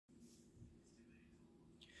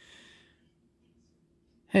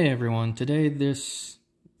Hey everyone, today this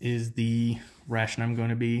is the ration I'm going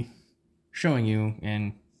to be showing you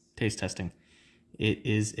and taste testing. It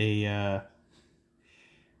is a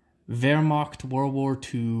Wehrmacht World War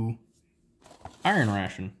II iron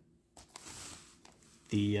ration.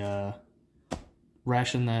 The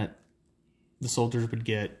ration that the soldiers would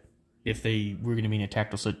get if they were going to be in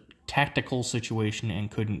a tactical situation and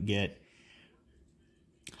couldn't get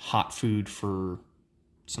hot food for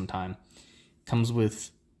some time. Comes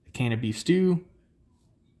with a can of beef stew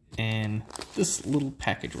and this little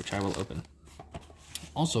package, which I will open.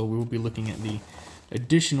 Also, we will be looking at the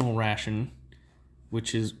additional ration,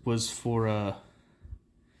 which was for,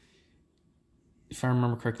 if I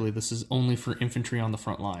remember correctly, this is only for infantry on the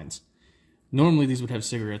front lines. Normally these would have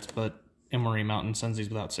cigarettes, but MRE Mountain sends these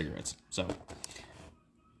without cigarettes, so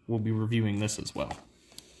we'll be reviewing this as well.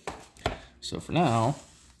 So for now,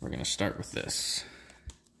 we're going to start with this.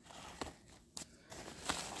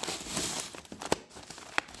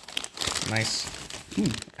 Nice,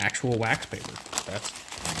 actual wax paper. That's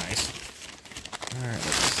nice. Alright, let's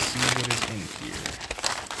see what is in here.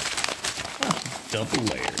 Oh, double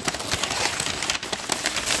layered.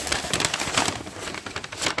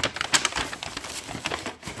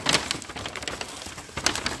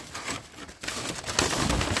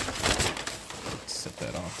 Let's set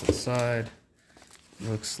that off to the side.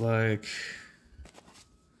 Looks like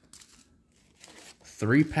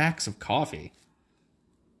 3 packs of coffee.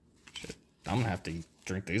 I'm gonna have to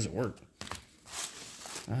drink these at work.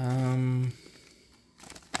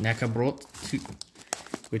 Knäckebrot,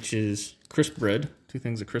 which is crisp bread. 2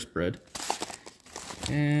 things of crisp bread.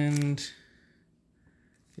 And,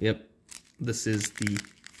 yep, this is the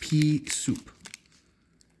pea soup.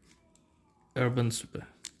 Urban soup.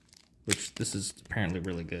 Which, this is apparently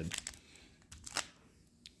really good.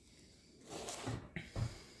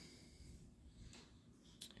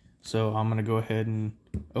 So I'm gonna go ahead and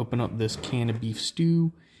open up this can of beef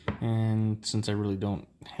stew, and since I really don't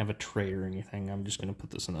have a tray or anything, I'm just gonna put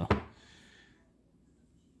this in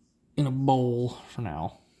a bowl for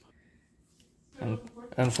now. And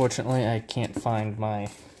unfortunately, I can't find my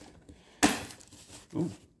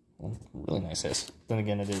really nice hiss. Then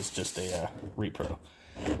again, it is just a repro.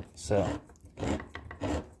 So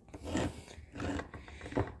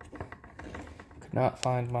could not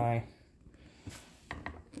find my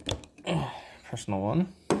personal one.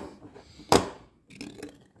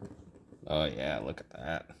 Oh yeah, look at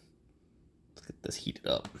that. Let's get this heated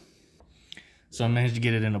up. So I managed to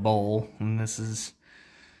get it in a bowl, and this is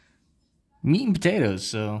meat and potatoes,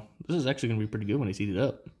 so this is actually going to be pretty good when it's heated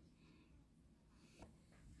up.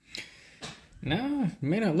 Now, it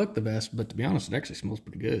may not look the best, but to be honest, it actually smells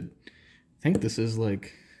pretty good. I think this is like,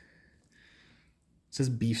 it says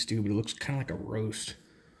beef stew, but it looks kind of like a roast.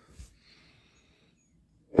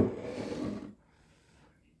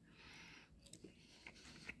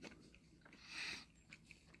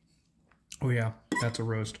 Oh yeah, that's a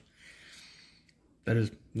roast. This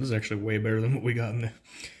is actually way better than what we got in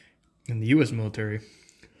the U.S. military.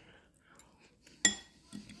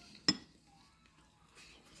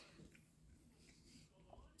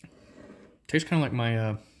 Tastes kind of like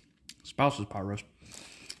my spouse's pot roast.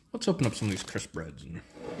 Let's open up some of these crisp breads and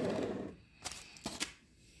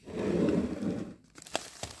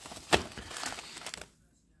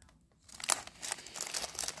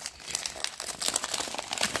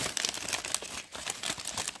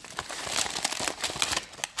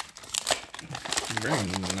very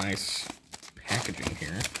nice packaging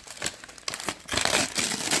here.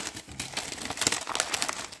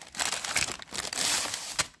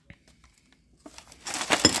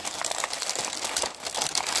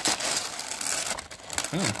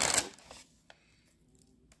 Oh.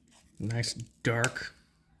 Nice dark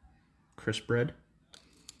crisp bread.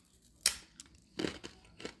 I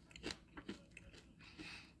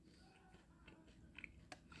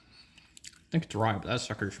think it's dry, but that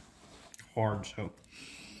sucker's hard, so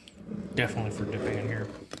definitely for dipping in here.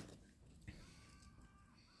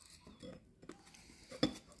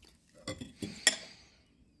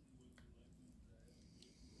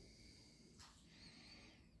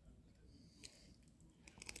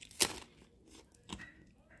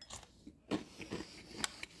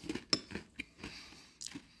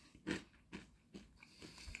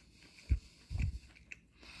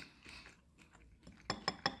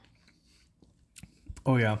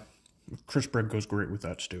 Oh yeah, crisp bread goes great with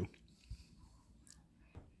that stew.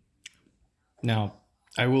 Now,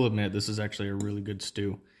 I will admit this is actually a really good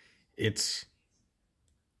stew. It's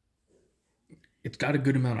got a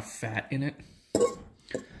good amount of fat in it.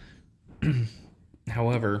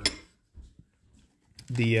 However,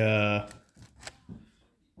 the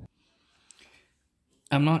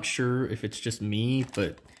I'm not sure if it's just me,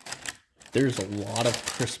 but there's a lot of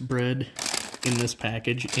crisp bread in this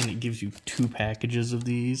package, and it gives you 2 packages of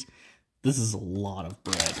these. This is a lot of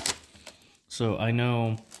bread. So I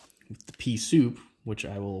know with the pea soup, which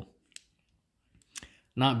I will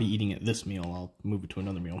not be eating at this meal, I'll move it to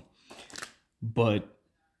another meal. But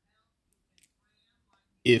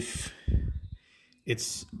if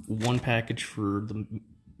it's 1 package for the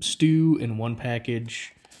stew and 1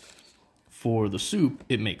 package for the soup,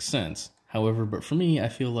 it makes sense. However, but for me, I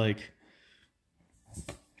feel like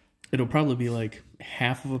it'll probably be like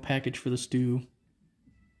half of a package for the stew,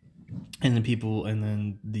 and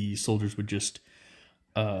then the soldiers would just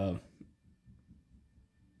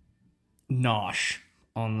nosh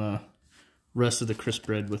on the rest of the crisp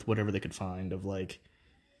bread with whatever they could find. Of like,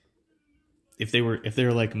 if they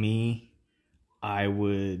were like me, I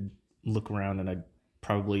would look around and I'd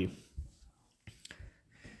probably,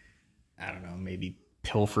 I don't know, maybe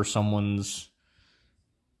pilfer someone's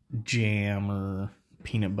jam or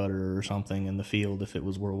peanut butter or something in the field if it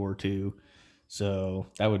was World War II. So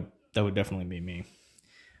that would definitely be me.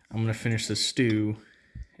 I'm gonna finish this stew,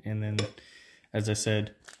 and then, as I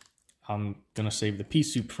said, I'm gonna save the pea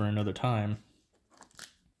soup for another time,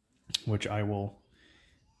 which I will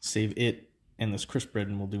save it and this crisp bread,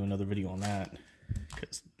 and we'll do another video on that,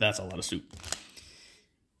 because that's a lot of soup.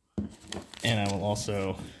 And I will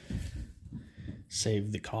also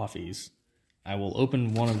save the coffees. I will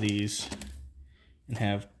open one of these and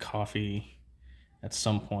have coffee at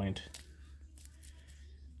some point.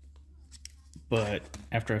 But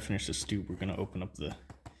after I finish the stew, we're going to open up the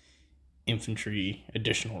infantry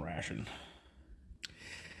additional ration.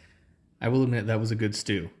 I will admit that was a good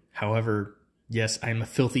stew. However, yes, I'm a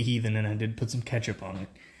filthy heathen, and I did put some ketchup on it,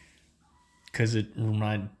 because it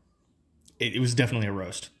was definitely a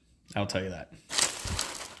roast. I'll tell you that.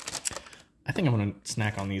 I think I'm going to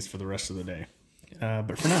snack on these for the rest of the day.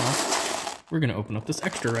 But for now, we're going to open up this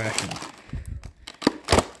extra ration.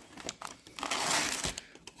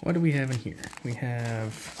 What do we have in here? We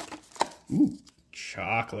have,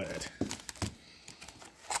 chocolate.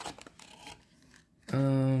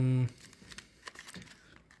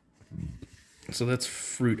 So that's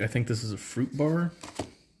fruit. I think this is a fruit bar.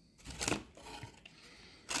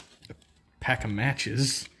 A pack of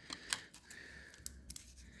matches.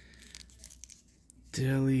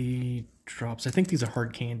 Deli drops. I think these are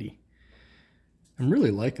hard candy. I'm really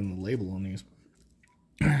liking the label on these.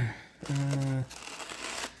 And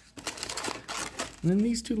then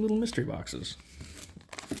these 2 little mystery boxes.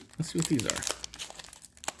 Let's see what these are.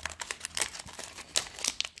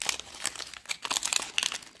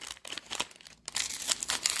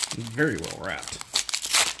 Very well wrapped.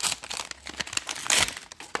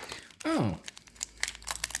 Oh.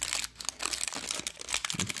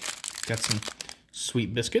 Got some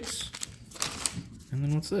sweet biscuits. And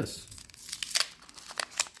then what's this?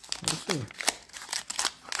 Let's see.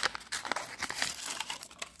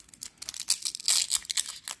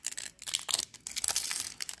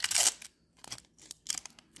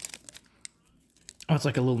 Oh, it's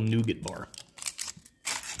like a little nougat bar.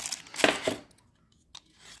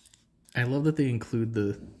 I love that they include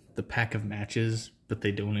the pack of matches, but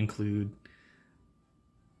they don't include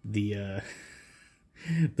the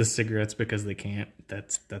the cigarettes because they can't.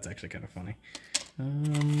 That's actually kind of funny.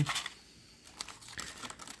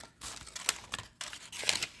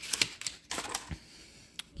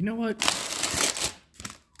 You know what?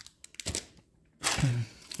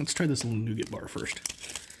 Let's try this little nougat bar first.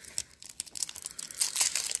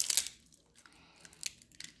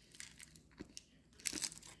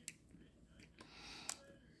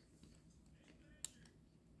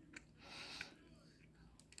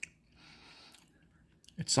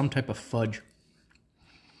 It's some type of fudge.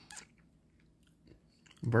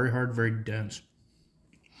 Very hard, very dense.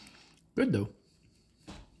 Good though.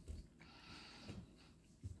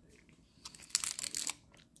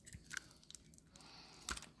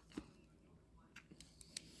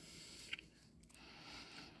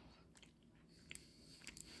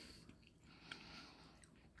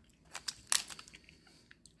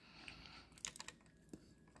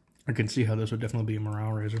 I can see how this would definitely be a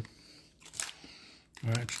morale raiser. All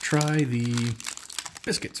right, let's try the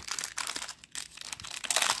biscuits.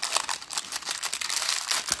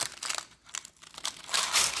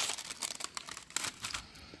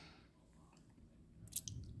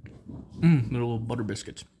 Little butter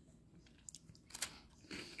biscuits.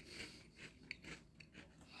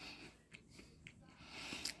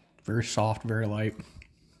 Very soft, very light.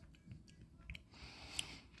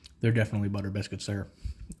 They're definitely butter biscuits there.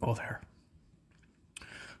 Oh, there.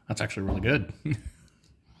 That's actually really good.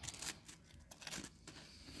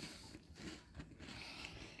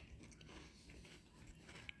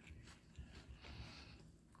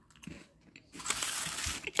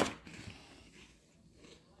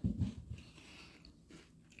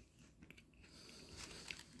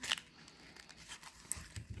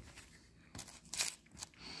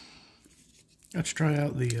 Let's try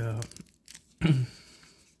out the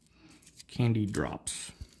candy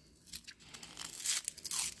drops.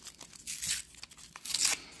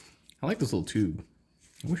 I like this little tube.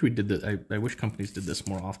 I wish we did that. I wish companies did this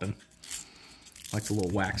more often. I like the little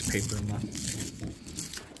wax paper in the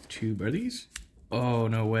tube. Are these? Oh,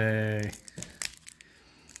 no way.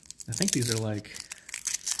 I think these are like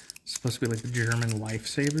supposed to be like the German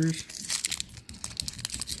lifesavers.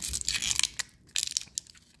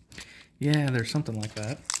 Yeah, there's something like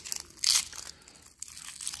that.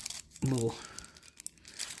 Little,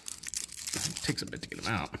 it takes a bit to get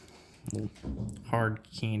them out. Little hard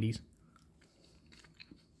candies.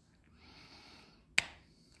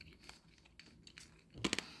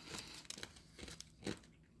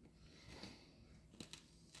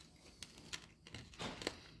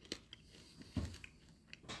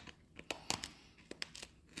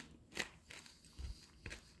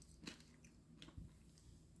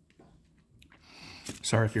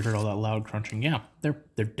 Sorry if you heard all that loud crunching. Yeah, they're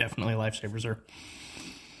definitely lifesavers. They're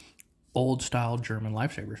old style German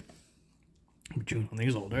lifesavers. I've been chewing on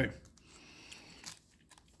these all day.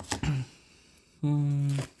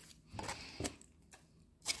 I'm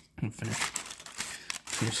gonna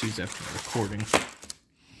finish these after the recording.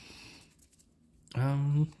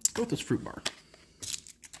 Go with this fruit bar.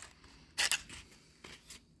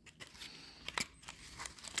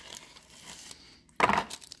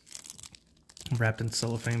 Wrapped in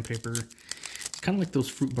cellophane paper. It's kind of like those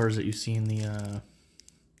fruit bars that you see in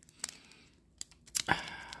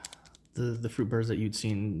the fruit bars that you'd see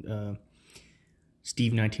in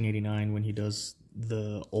Steve 1989 when he does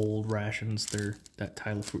the old rations. They're that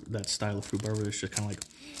style of fruit bar where it's just kind of like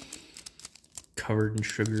covered in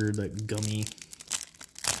sugar, that gummy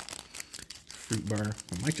fruit bar.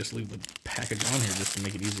 I might just leave the package on here just to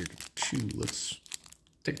make it easier to chew. Let's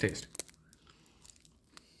take a taste.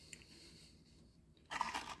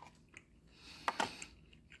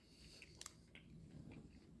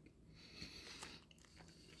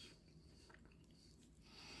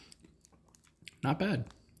 Not bad.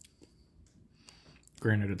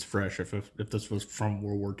 Granted, it's fresh. If this was from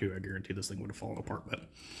World War II, I guarantee this thing would have fallen apart. But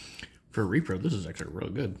for a repro, this is actually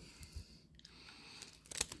really good.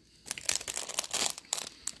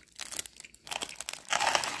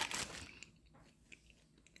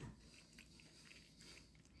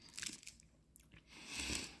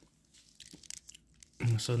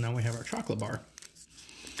 So now we have our chocolate bar.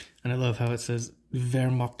 And I love how it says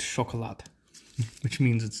Wehrmacht Chocolat, which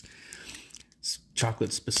means it's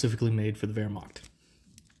chocolate specifically made for the Wehrmacht.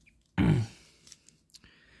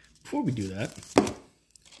 Before we do that,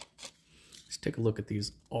 let's take a look at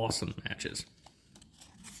these awesome matches.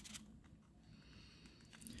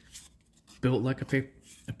 Built like a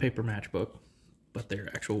paper matchbook, but they're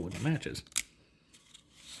actual wooden matches.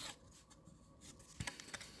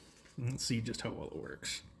 Let's see just how well it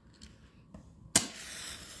works.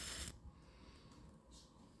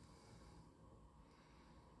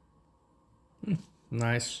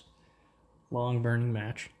 Nice, long burning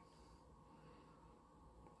match.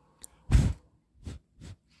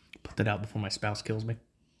 Put that out before my spouse kills me.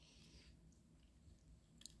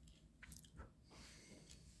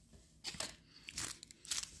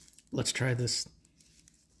 Let's try this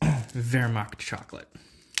Wehrmacht chocolate.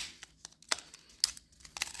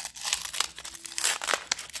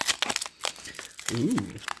 Ooh,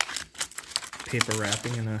 paper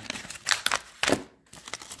wrapping in a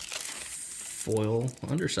foil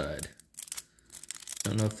underside.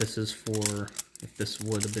 Don't know if this is for, if this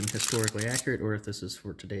would have been historically accurate or if this is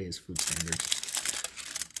for today's food standards.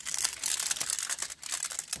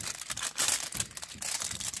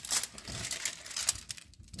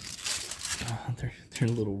 Oh, they're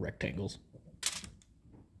little rectangles.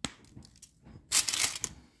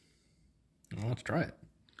 Well, let's try it.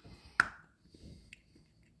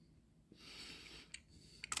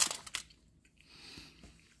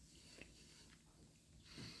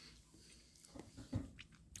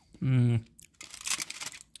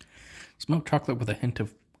 Smoked chocolate with a hint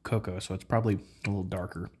of cocoa, so it's probably a little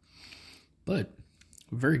darker, but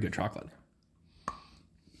very good chocolate.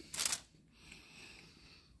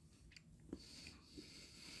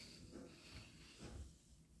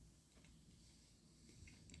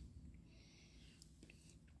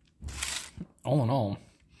 All in all,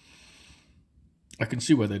 I can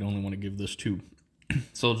see why they'd only want to give this to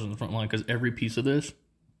soldiers in the front line, because every piece of this,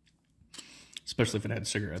 especially if it had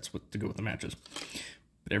cigarettes to go with the matches,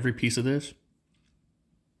 but every piece of this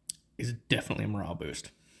is definitely a morale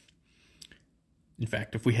boost. In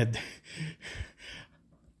fact, if we had,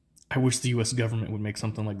 I wish the U.S. government would make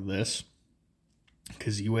something like this,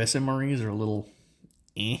 because U.S. MREs are a little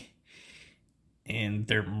And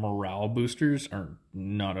their morale boosters are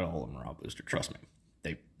not at all a morale booster. Trust me.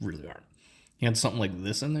 They really aren't. You had something like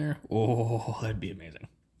this in there. Oh, that'd be amazing.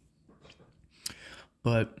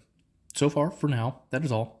 But so far, for now, that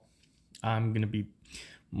is all. I'm going to be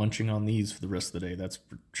munching on these for the rest of the day. That's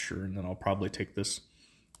for sure. And then I'll probably take this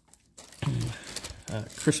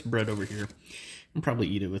crisp bread over here and probably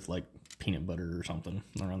eat it with like peanut butter or something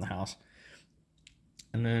around the house.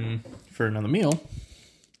 And then for another meal,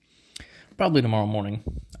 probably tomorrow morning,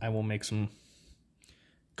 I will make some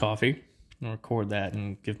coffee and record that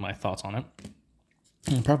and give my thoughts on it.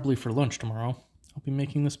 And probably for lunch tomorrow, I'll be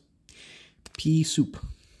making this pea soup.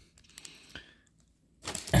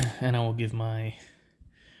 And I will give my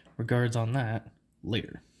regards on that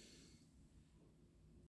later.